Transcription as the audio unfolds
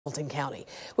Hamilton County.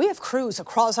 We have crews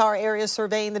across our area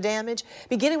surveying the damage,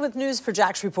 beginning with news for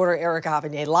Jax reporter Eric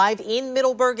Avignon, live in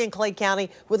Middleburg in Clay County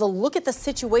with a look at the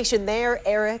situation there.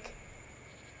 Eric.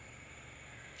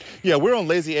 Yeah, we're on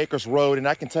Lazy Acres Road, and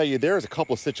I can tell you there's a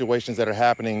couple of situations that are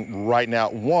happening right now.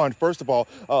 One, first of all,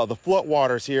 the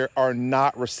floodwaters here are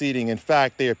not receding. In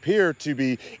fact, they appear to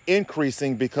be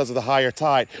increasing because of the higher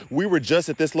tide. We were just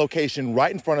at this location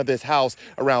right in front of this house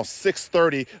around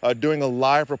 6:30 doing a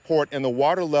live report, and the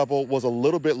water level was a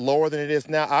little bit lower than it is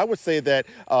now. I would say that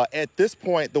at this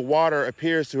point, the water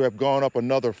appears to have gone up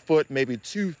another foot, maybe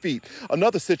 2 feet.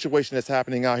 Another situation that's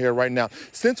happening out here right now.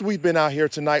 Since we've been out here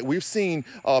tonight, we've seen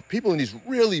people in these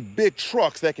really big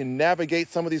trucks that can navigate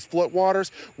some of these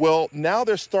floodwaters. Well, now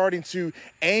they're starting to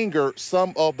anger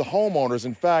some of the homeowners.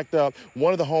 In fact,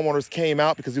 one of the homeowners came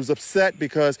out because he was upset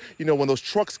because, you know, when those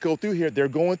trucks go through here, they're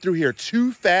going through here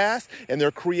too fast and they're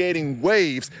creating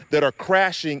waves that are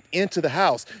crashing into the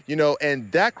house, you know, and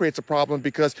that creates a problem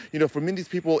because, you know, for many of these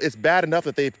people, it's bad enough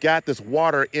that they've got this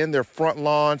water in their front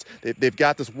lawns. They've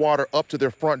got this water up to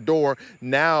their front door.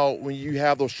 Now, when you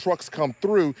have those trucks come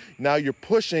through, now you're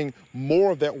pushing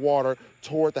more of that water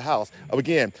toward the house.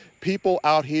 Again, people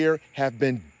out here have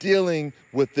been dealing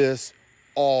with this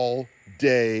all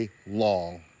day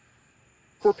long.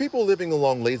 For people living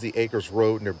along Lazy Acres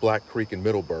Road near Black Creek in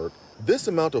Middleburg, this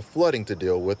amount of flooding to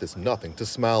deal with is nothing to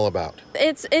smile about.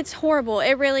 It's horrible.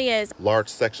 It really is. Large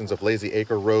sections of Lazy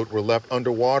Acre Road were left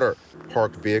underwater.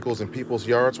 Parked vehicles in people's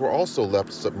yards were also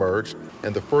left submerged,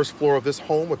 and the first floor of this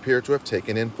home appeared to have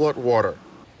taken in floodwater.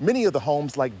 Many of the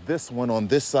homes like this one on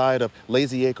this side of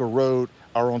Lazy Acre Road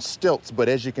are on stilts, but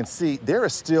as you can see, there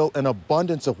is still an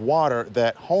abundance of water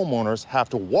that homeowners have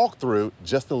to walk through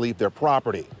just to leave their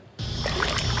property.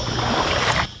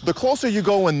 The closer you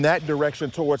go in that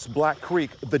direction towards Black Creek,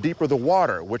 the deeper the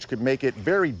water, which could make it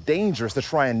very dangerous to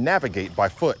try and navigate by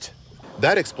foot.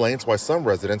 That explains why some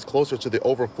residents closer to the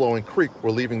overflowing creek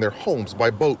were leaving their homes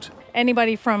by boat.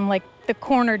 Anybody from like the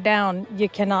corner down, you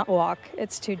cannot walk.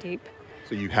 It's too deep.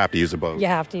 So you have to use a boat? You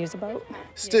have to use a boat.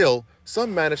 Still,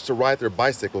 some managed to ride their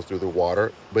bicycles through the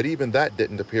water, but even that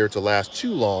didn't appear to last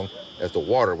too long as the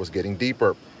water was getting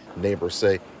deeper. Neighbors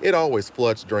say it always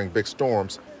floods during big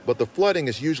storms, but the flooding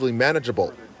is usually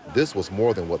manageable. This was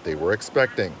more than what they were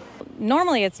expecting.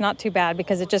 Normally it's not too bad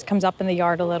because it just comes up in the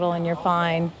yard a little and you're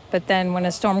fine. But then when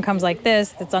a storm comes like this,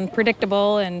 that's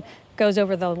unpredictable and goes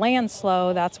over the land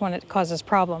slow, that's when it causes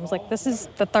problems. Like this is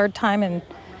the third time in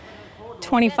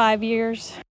 25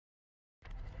 years.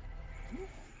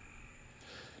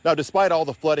 Now, despite all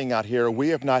the flooding out here, we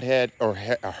have not had or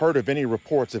heard of any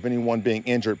reports of anyone being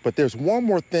injured. But there's one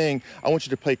more thing I want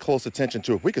you to pay close attention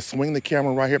to. If we could swing the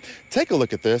camera right here, take a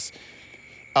look at this.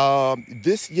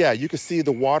 You can see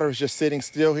the water is just sitting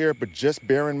still here, but just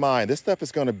bear in mind, this stuff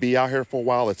is going to be out here for a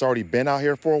while. It's already been out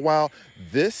here for a while.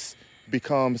 This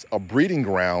becomes a breeding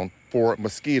ground for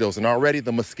mosquitoes, and already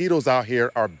the mosquitoes out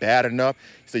here are bad enough.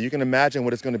 So you can imagine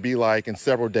what it's going to be like in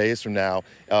several days from now,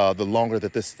 the longer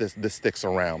that this sticks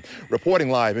around. Reporting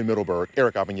live in Middleburg,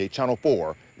 Eric Avignon, Channel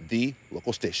 4, the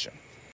local station.